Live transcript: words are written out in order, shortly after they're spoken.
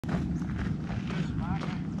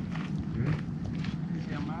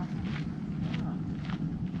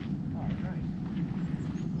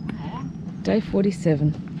Day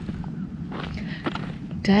 47.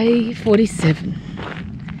 Day 47.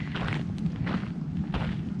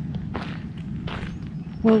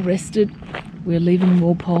 Well rested. We're leaving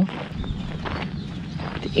Walpole.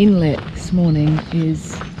 The inlet this morning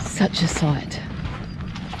is such a sight.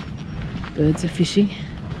 Birds are fishing.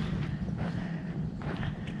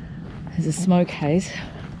 There's a smoke haze.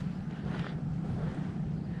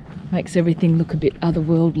 Makes everything look a bit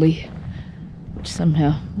otherworldly, which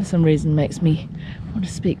somehow, for some reason, makes me want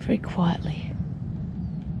to speak very quietly.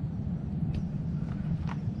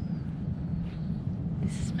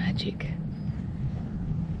 This is magic.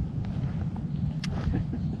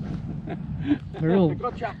 We're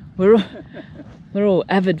all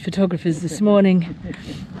avid photographers this morning.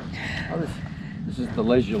 Oh, this is the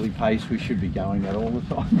leisurely pace we should be going at all the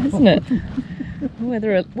time, isn't it?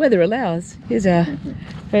 Weather allows. Here's our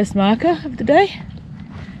first marker of the day.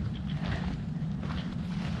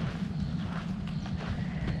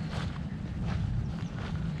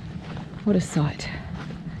 What a sight.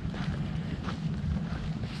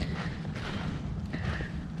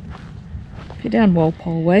 If you're down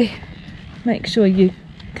Walpole way, make sure you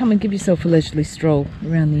come and give yourself a leisurely stroll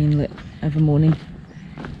around the inlet of a morning.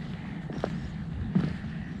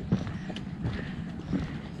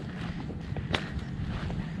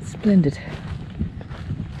 Splendid.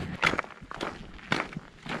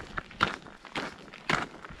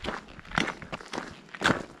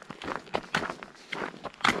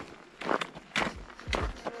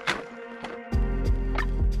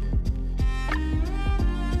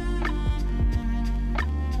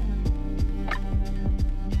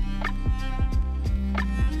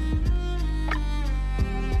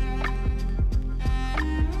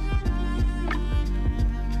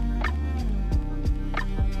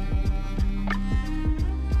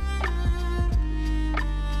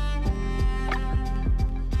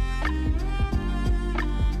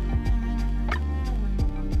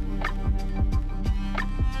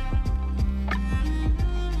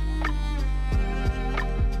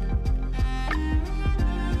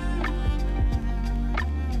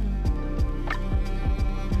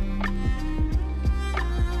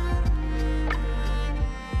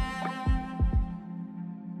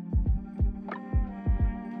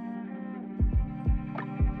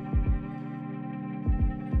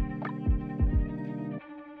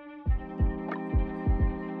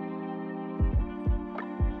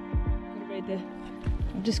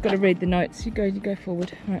 I've just got to read the notes. You go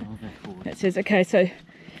forward. Right. I'll go forward. It says, okay, so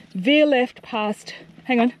veer left past,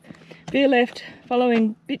 veer left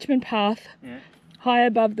following bitumen path, high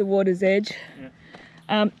above the water's edge.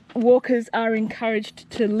 Yeah. Walkers are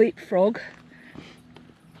encouraged to leapfrog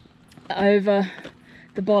over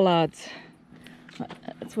the bollards.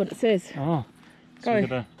 That's what it says. Oh, so go. we've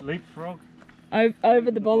got a leapfrog?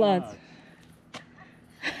 Over the bollards.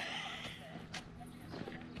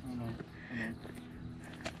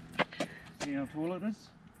 See how tall it is?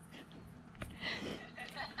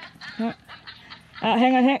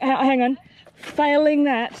 Hang on. Failing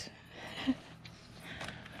that,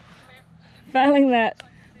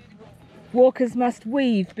 walkers must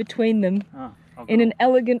weave between them in an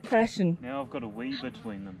elegant fashion. Now I've got to weave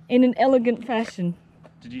between them. In an elegant fashion.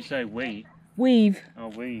 Did you say we? Weave. Oh,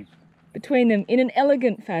 weave. Between them in an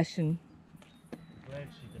elegant fashion. Glad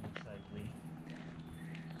she didn't say we.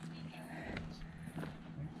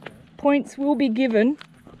 Points will be given.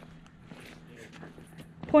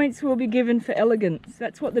 Points will be given for elegance.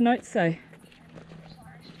 That's what the notes say.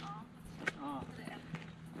 Ah,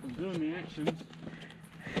 I'm doing the action.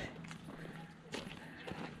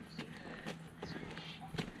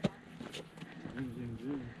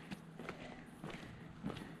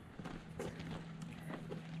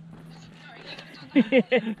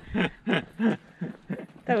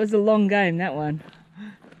 That was a long game, that one.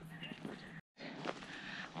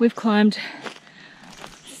 We've climbed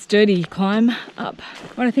sturdy climb up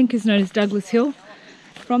what I think is known as Douglas Hill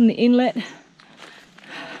from the inlet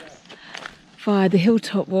via the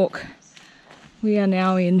hilltop walk. We are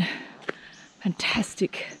now in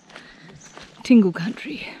fantastic tingle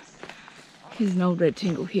country. Here's an old red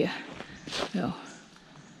tingle here. Well,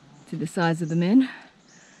 to the size of the men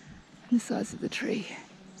and the size of the tree.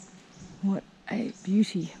 What a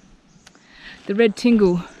beauty. The red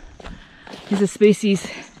tingle is a species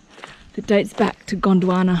that dates back to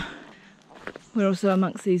Gondwana. We're also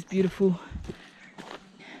amongst these beautiful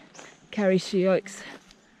carry she oaks,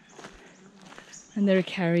 and there are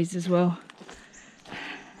carries as well.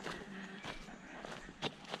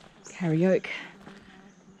 Carry oak,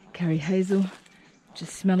 carry hazel, which is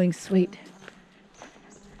smelling sweet.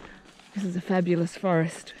 This is a fabulous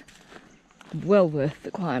forest, well worth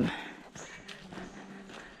the climb.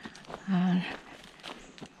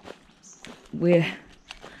 We're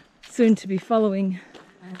soon to be following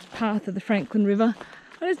the path of the Franklin River.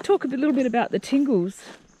 I'll just talk a little bit about the tingles.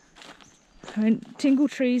 I mean, tingle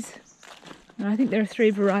trees, and I think there are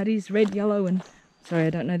 3 varieties, red, yellow, and sorry,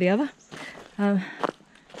 I don't know the other. And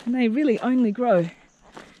they really only grow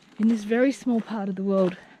in this very small part of the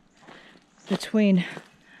world between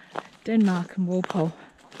Denmark and Walpole.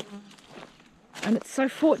 And it's so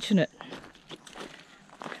fortunate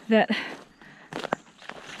that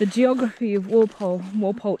the geography of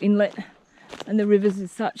Walpole Inlet and the rivers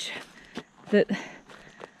is such that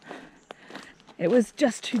it was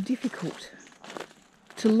just too difficult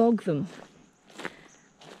to log them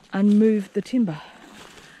and move the timber.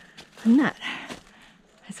 And that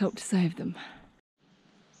has helped to save them.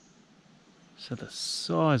 So the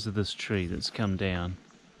size of this tree that's come down,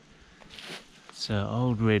 it's an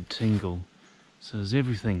old red tingle. So there's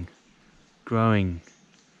everything growing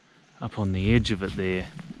up on the edge of it there.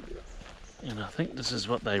 And I think this is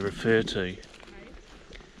what they refer to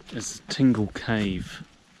as the tingle cave.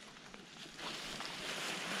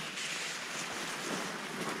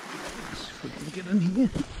 Let's see if we can get in here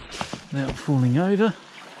without falling over.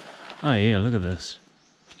 Oh yeah, look at this.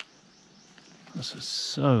 This is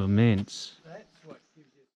so immense.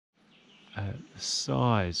 The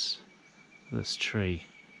size of this tree.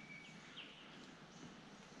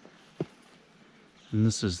 And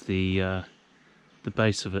this is the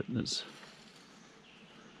base of it that's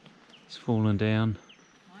fallen down.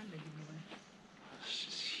 It's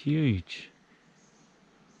just huge.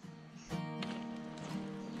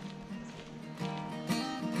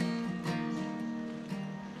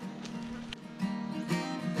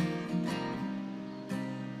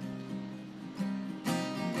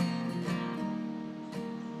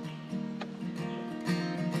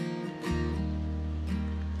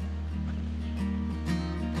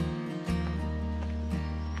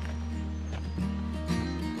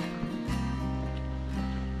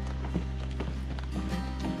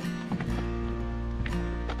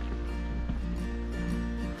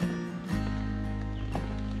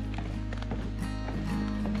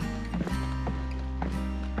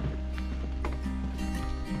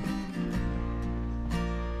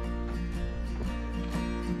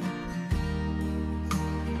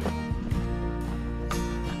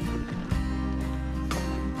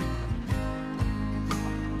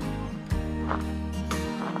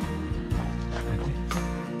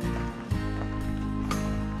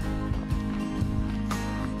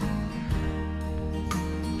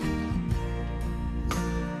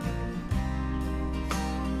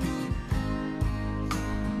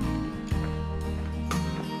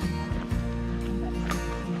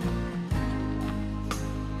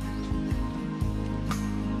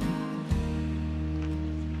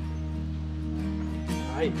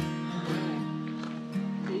 You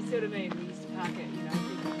see what I mean? We used to park it, you know,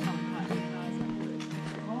 people come and park their cars under it.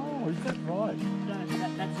 Oh, is that right? No,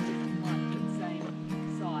 that's a different one, but the same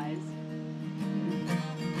size.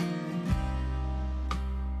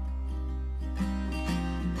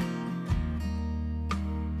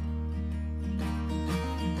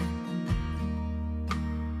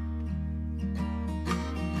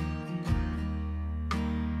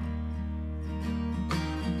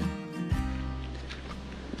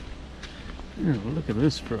 Oh, look at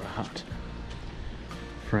this for a hut.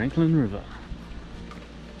 Franklin River.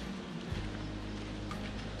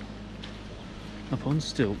 Up on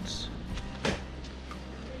stilts.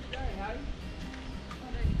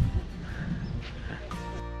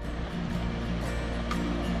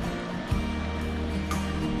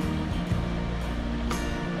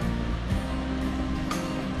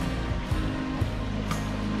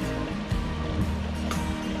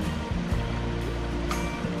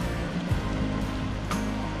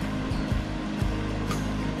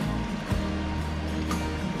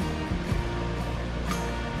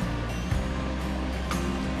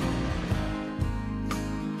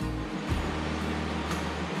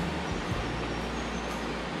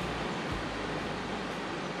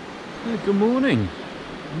 Good morning,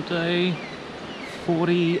 day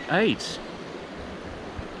 48.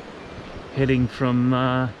 Heading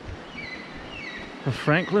from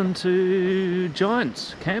Franklin to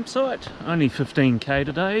Giants campsite. Only 15k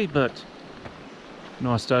today, but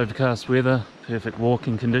nice overcast weather, perfect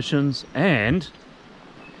walking conditions, and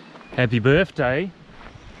happy birthday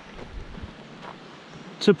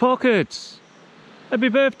to Pockets. Happy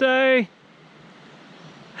birthday!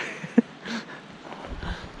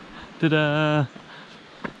 Ta-da!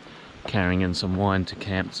 carrying in some wine to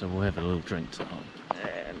camp, so we'll have a little drink tonight.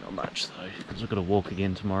 Not much though, because we've got to walk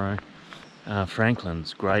again tomorrow.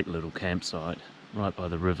 Franklin's great little campsite, right by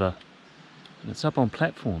the river. And it's up on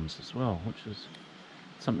platforms as well, which is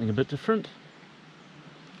something a bit different.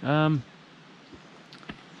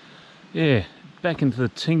 Yeah, back into the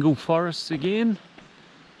tingle forests again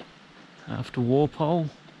after Walpole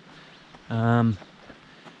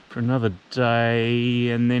for another day,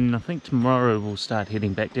 and then I think tomorrow we'll start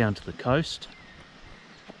heading back down to the coast.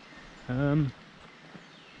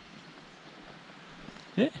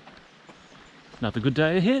 Yeah, another good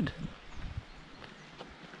day ahead.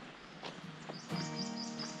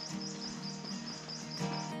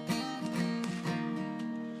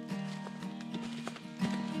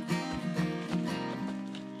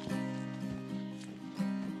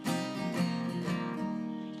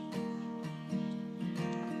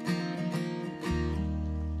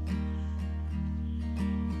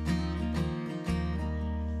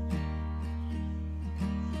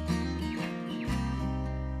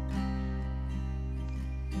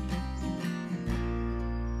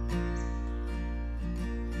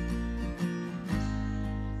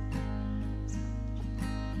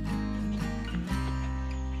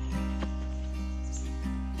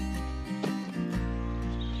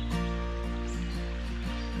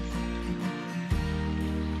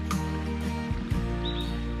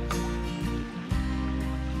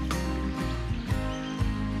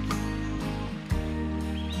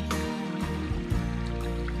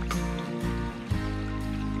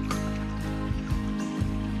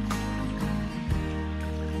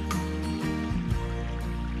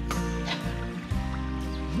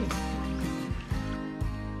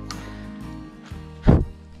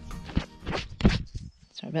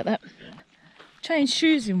 Sorry about that. Changed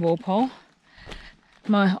shoes in Walpole.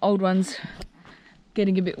 My old one's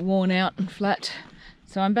getting a bit worn out and flat,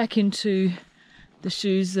 so I'm back into the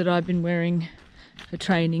shoes that I've been wearing for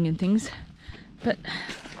training and things, but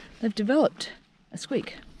they've developed a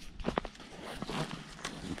squeak.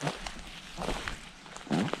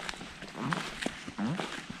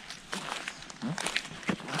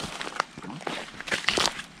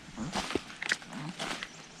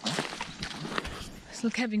 It's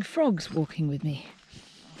like having frogs walking with me.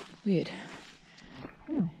 Weird.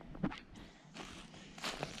 Oh.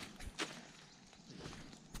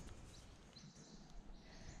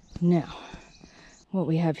 Now, what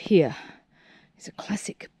we have here is a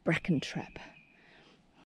classic bracken trap.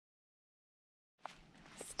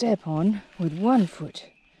 Step on with one foot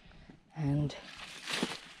and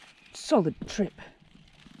solid trip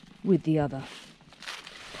with the other.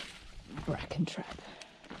 Bracken trap.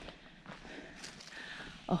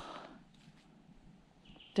 Oh,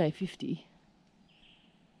 day 50.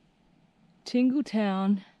 Tingle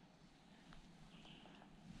Town.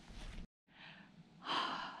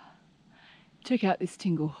 Check out this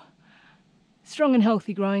tingle. Strong and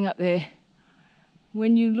healthy growing up there.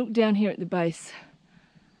 When you look down here at the base,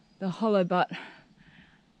 the hollow butt,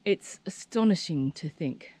 it's astonishing to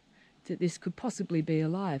think that this could possibly be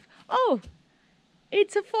alive. Oh,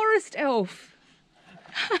 it's a forest elf.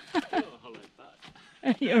 You're a hollow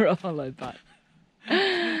butt. You're a hollow butt.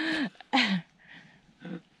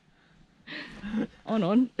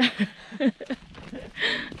 On.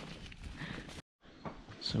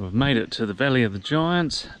 So we've made it to the Valley of the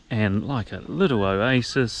Giants, and like a little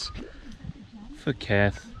oasis for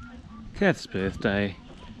Kath's birthday,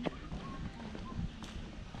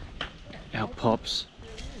 out pops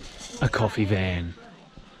a coffee van.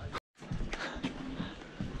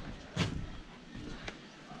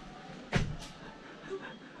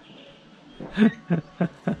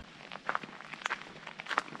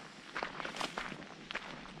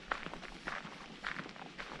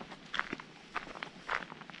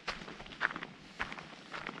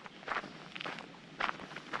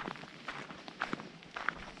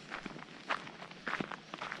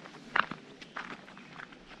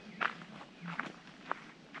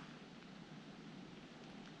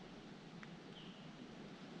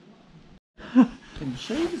 Some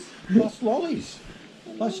cheese, plus lollies,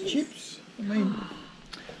 plus chips. I mean,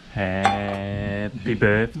 Happy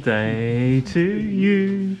birthday to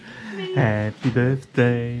you. Happy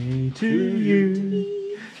birthday to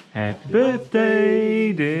you. Happy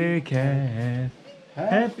birthday, dear Kath.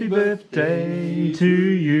 Happy birthday to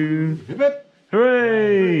you. hip hip,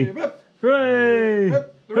 Hooray! hip hip, Hooray!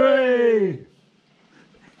 hip, Hooray!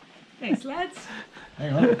 Thanks, lads.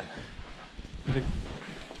 hang on.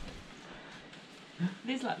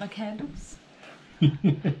 These like my candles.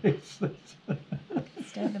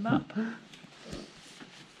 Stand them up.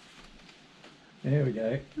 There we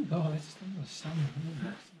go. Oh, that's the sun.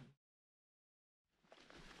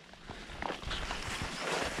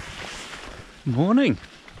 Morning.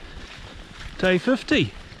 Day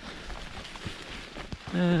 50.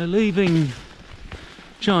 Leaving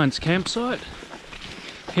Giant's campsite,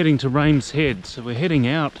 heading to Rame Head. So we're heading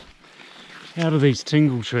out of these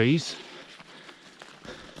tingle trees.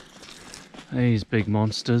 These big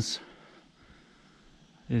monsters.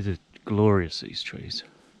 These are glorious, these trees.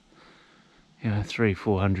 You know,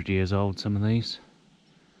 300-400 years old, some of these.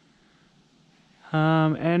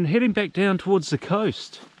 And heading back down towards the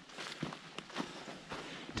coast.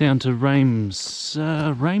 Down to Rame's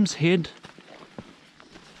Head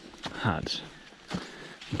hut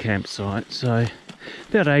and campsite. So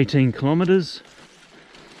about 18 kilometres.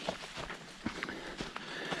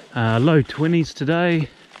 Low 20s today.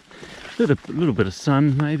 A little bit of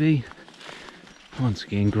sun maybe. Once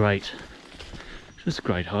again, just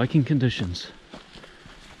great hiking conditions.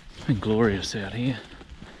 It's been glorious out here.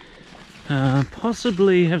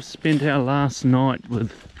 Possibly have spent our last night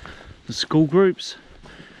with the school groups.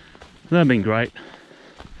 They've been great.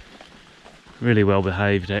 Really well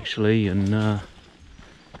behaved actually, and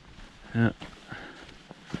yeah,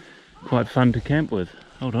 quite fun to camp with.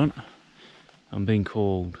 Hold on, I'm being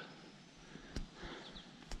called.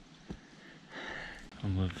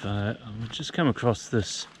 And we've just come across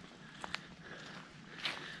this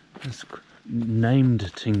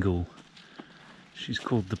named tingle. She's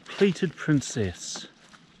called the Pleated Princess.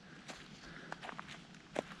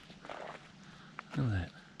 Look at that.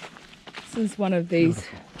 This is one of these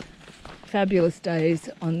fabulous days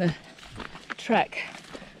on the track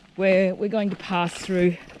where we're going to pass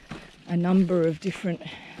through a number of different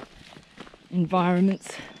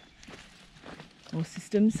environments or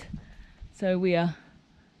systems. So we are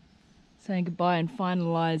saying goodbye and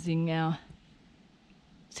finalising our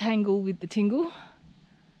tangle with the tingle,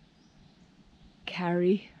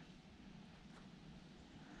 carry,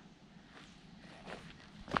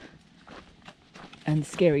 and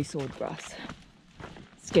scary swordgrass.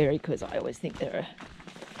 Scary because I always think there are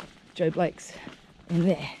Joe Blakes in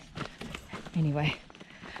there. Anyway,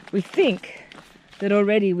 we think that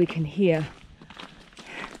already we can hear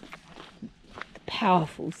the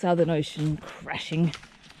powerful Southern Ocean crashing.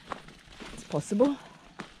 It's possible.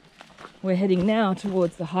 We're heading now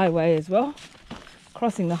towards the highway as well,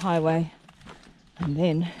 crossing the highway, and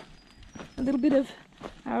then a little bit of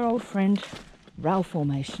our old friend Rail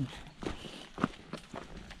Formation.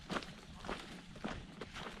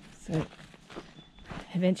 So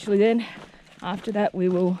eventually then, after that, we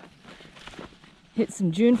will hit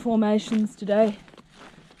some dune formations today.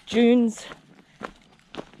 Dunes,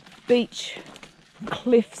 beach,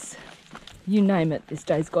 cliffs, you name it. This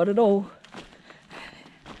day's got it all.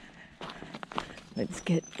 Let's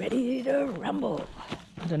get ready to rumble.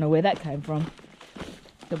 I don't know where that came from.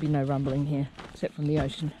 There'll be no rumbling here, except from the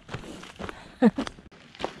ocean.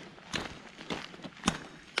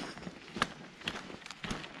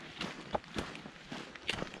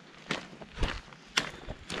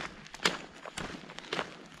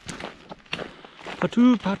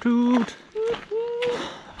 Patoot, patoot.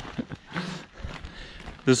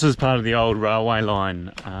 This is part of the old railway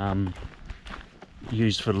line,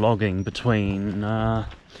 used for logging between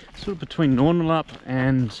sort of between Noongar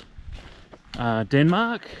and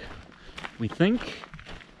Denmark, we think.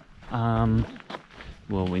 Well,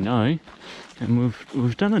 we know, and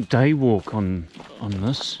we've done a day walk on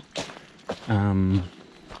this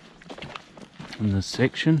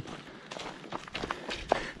section,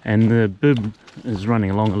 and the bib is running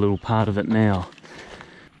along a little part of it now.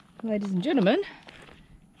 Ladies and gentlemen,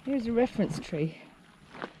 here's a reference tree,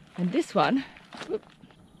 and this one, whoop,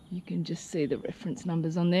 you can just see the reference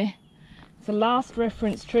numbers on there. It's the last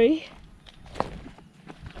reference tree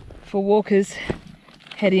for walkers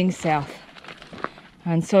heading south,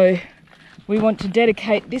 and so we want to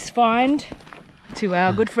dedicate this find to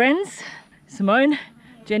our good friends Simone,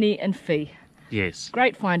 Jenny and Fee. Yes.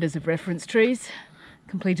 Great finders of reference trees,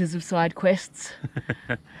 completers of side quests.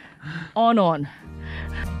 On.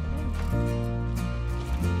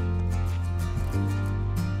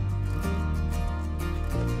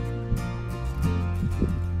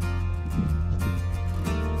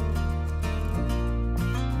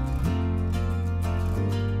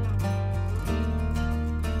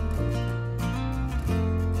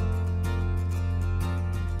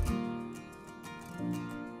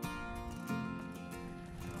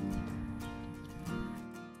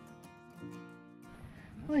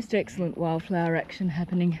 Most excellent wildflower action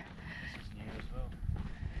happening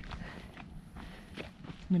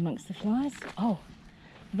amongst the flies. Oh,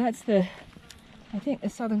 that's I think the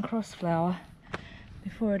Southern Cross flower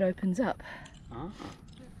before it opens up.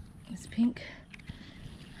 It's pink.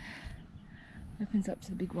 Opens up to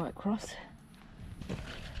the big white cross.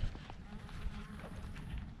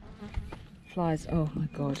 Flies. Oh my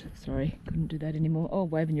god, sorry, couldn't do that anymore. Oh,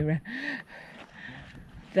 waving you around.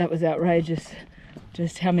 That was outrageous.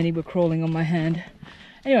 Just how many were crawling on my hand.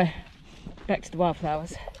 Anyway, back to the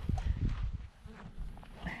wildflowers.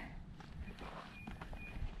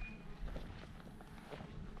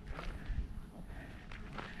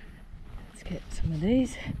 Let's get some of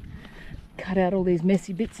these. Cut out all these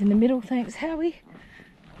messy bits in the middle, thanks Howie.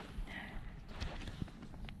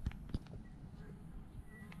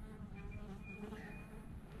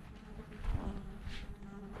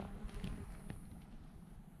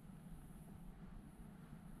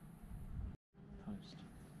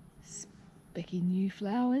 Specky new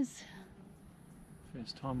flowers.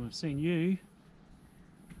 First time we've seen you.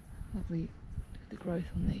 Lovely, look at the growth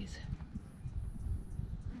on these.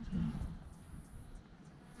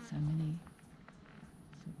 So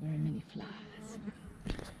very many flies.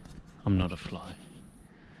 I'm not a fly.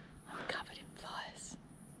 I'm covered in flies.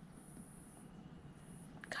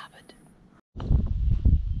 Covered.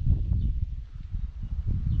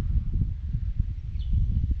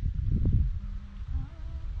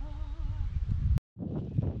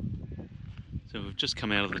 So we've just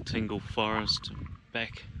come out of the Tingle forest and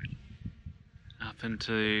back up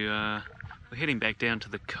into, we're heading back down to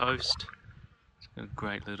the coast. It's got a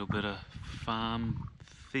great little bit of farm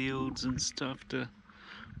fields and stuff to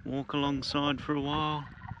walk alongside for a while.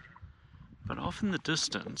 But off in the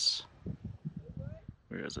distance,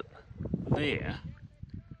 where is it? There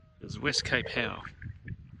is West Cape Howe.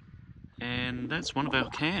 And that's one of our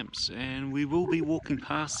camps, and we will be walking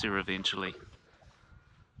past there eventually.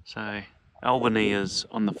 So Albany is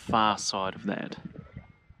on the far side of that.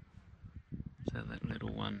 So that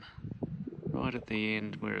little one right at the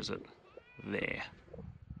end, where is it? There.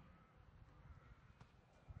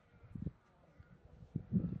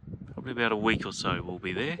 Probably about a week or so we'll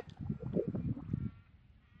be there.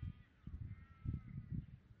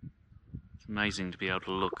 It's amazing to be able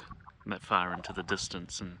to look that far into the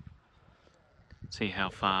distance and see how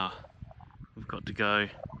far we've got to go.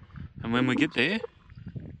 And when we get there,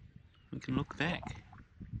 we can look back.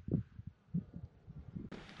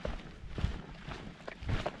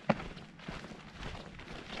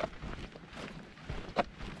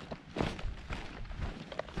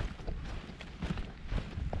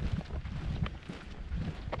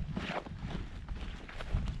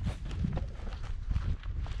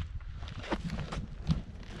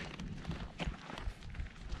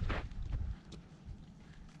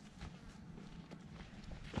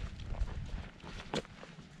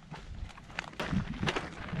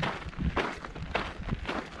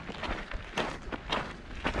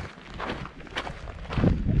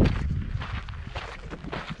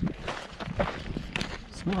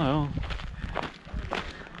 Smile.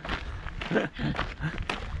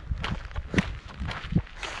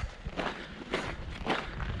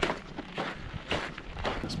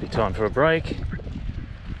 Must be time for a break.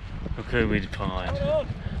 Look who we'd find.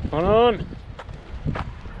 Hold on!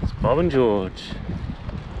 It's Bob and George.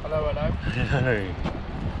 Hello, hello. Hello.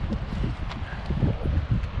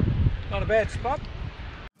 Not a bad spot.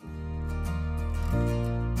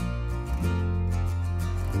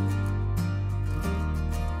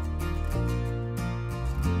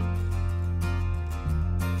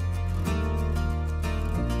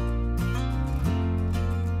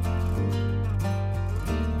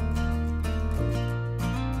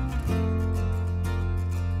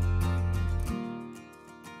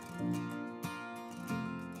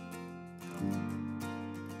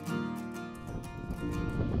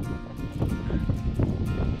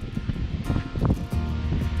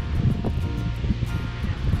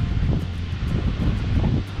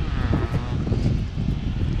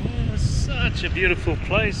 Such a beautiful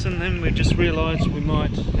place, and then we just realised we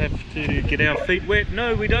might have to get our feet wet.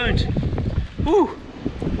 No, we don't. Whew!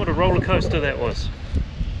 What a roller coaster that was.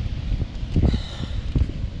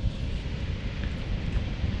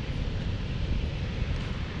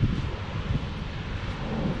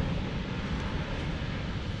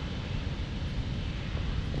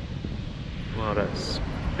 What a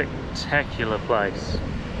spectacular place.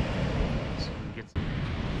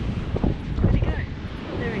 Where'd he go?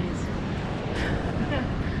 There he is.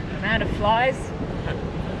 Amount of flies.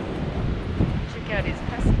 Check out his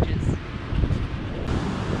passages.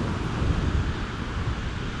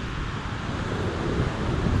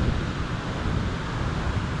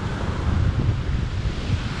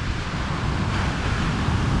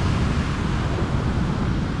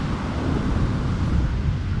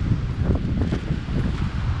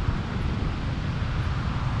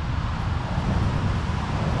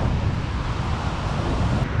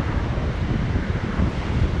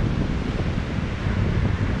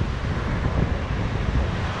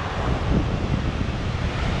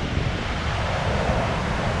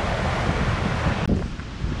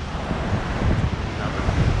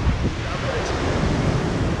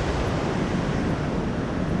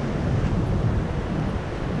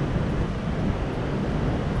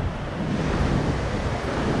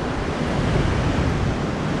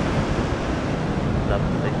 up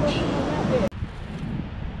the beach.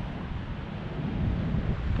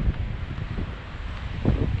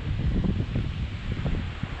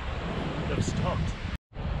 They've stopped.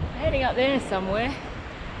 Heading up there somewhere.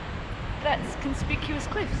 That's conspicuous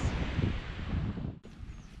cliffs.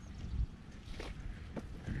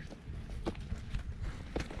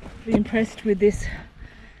 Be impressed with this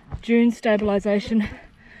dune stabilisation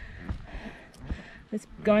that's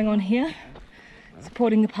going on here,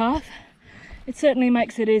 supporting the path. It certainly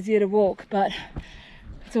makes it easier to walk, but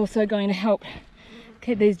it's also going to help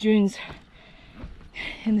keep these dunes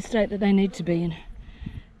in the state that they need to be in.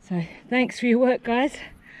 So thanks for your work, guys.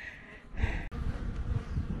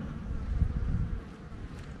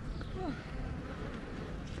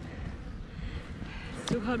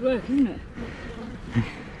 Still hard work, isn't it?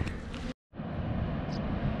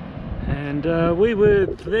 And we were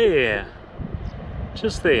there,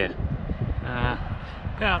 just there,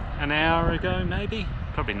 about an hour ago maybe,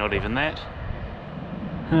 probably not even that.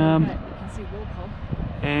 You can see Walpole.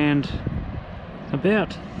 And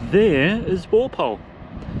about there is Walpole,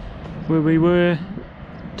 where we were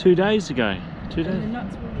 2 days ago. And the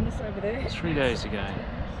nuts wilderness over there. 3 days ago.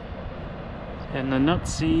 And the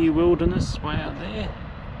nutsy wilderness way out there.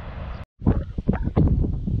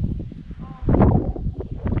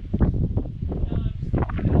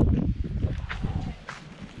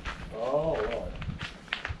 Oh, right.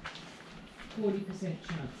 40%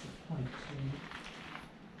 chance of point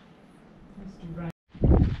two.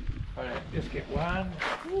 Alright, just get one.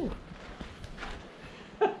 Ooh.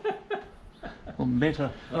 Or better.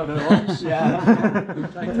 Oh, the rocks, yeah.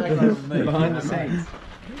 take over me. Behind the scenes.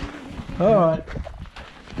 Alright.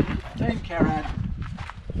 Team Carrot.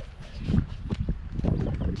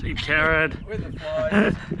 Team Carrot. With the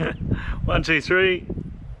flies. 1, 2, 3.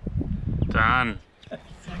 Done.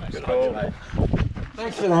 Good call.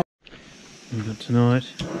 Thanks for that. We've got tonight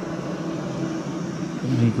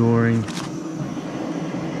me goring,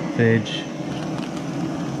 veg,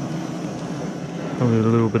 probably a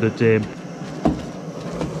little bit of deb,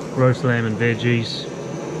 roast lamb and veggies.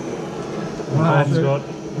 Tom's got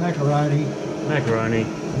Macaroni, macaroni,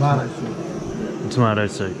 and tomato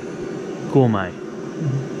soup. Gourmet.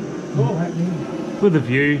 With a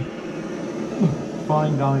view.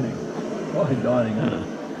 fine dining. Fine dining,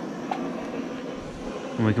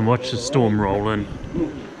 And we can watch the storm roll in.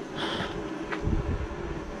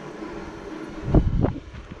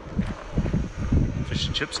 Fish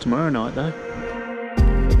and chips tomorrow night though.